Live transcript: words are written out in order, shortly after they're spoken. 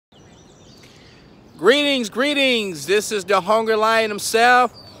Greetings, greetings. This is the Hungry Lion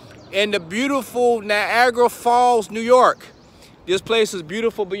himself in the beautiful Niagara Falls, New York. This place is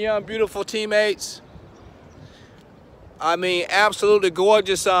beautiful beyond beautiful, teammates. I mean, absolutely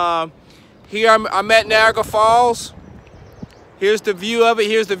gorgeous. Here I'm at Niagara Falls. Here's the view of it.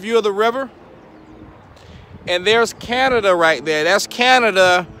 Here's the view of the river. And there's Canada right there. That's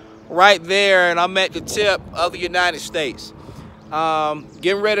Canada right there. And I'm at the tip of the United States.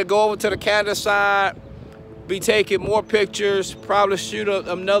 Getting ready to go over to the Canada side, be taking more pictures, probably shoot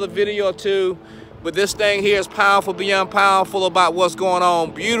another video or two. But this thing here is powerful beyond powerful about what's going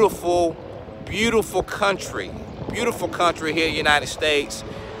on. Beautiful, beautiful country. Beautiful country here in the United States,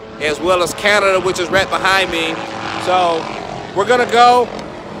 as well as Canada, which is right behind me. So we're gonna go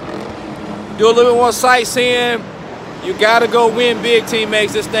do a little bit more sightseeing. You gotta go win big,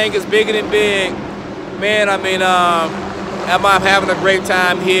 teammates. This thing is bigger than big. Man, I mean, I'm having a great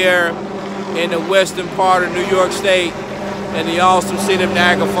time here in the western part of New York State in the awesome city of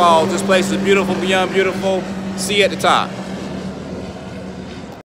Niagara Falls. This place is beautiful beyond beautiful. See you at the top.